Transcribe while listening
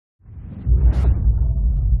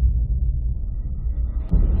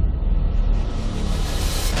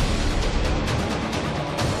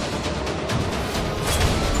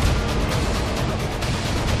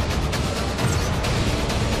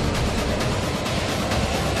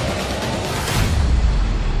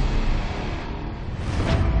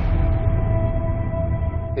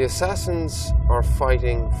Assassins are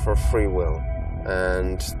fighting for free will,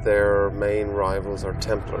 and their main rivals are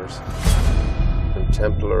Templars. And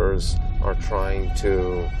Templars are trying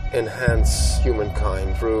to enhance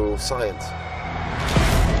humankind through science.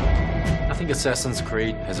 I think Assassin's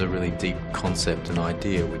Creed has a really deep concept and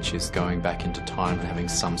idea, which is going back into time and having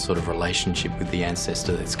some sort of relationship with the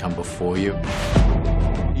ancestor that's come before you.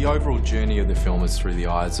 The overall journey of the film is through the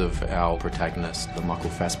eyes of our protagonist, that Michael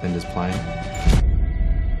Fassbender's playing.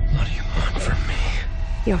 What do you want from me?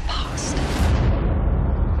 Your past.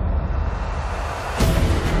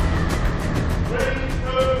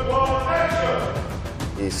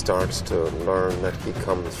 He starts to learn that he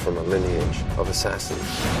comes from a lineage of assassins.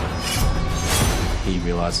 He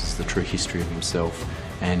realizes the true history of himself,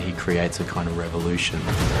 and he creates a kind of revolution.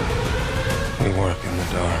 We work in the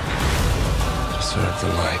dark to serve the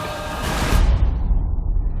light.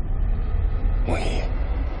 We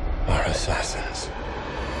are assassins.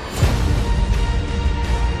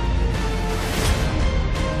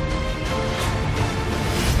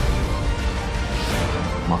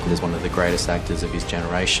 Michael is one of the greatest actors of his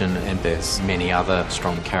generation, and there's many other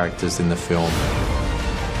strong characters in the film.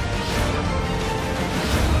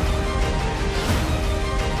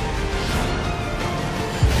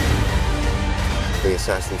 The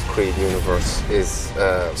Assassin's Creed universe is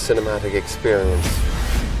a cinematic experience.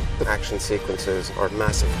 The action sequences are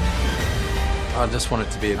massive. I just want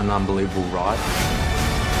it to be an unbelievable ride.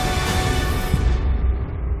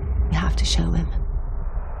 You have to show him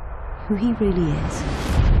who he really is.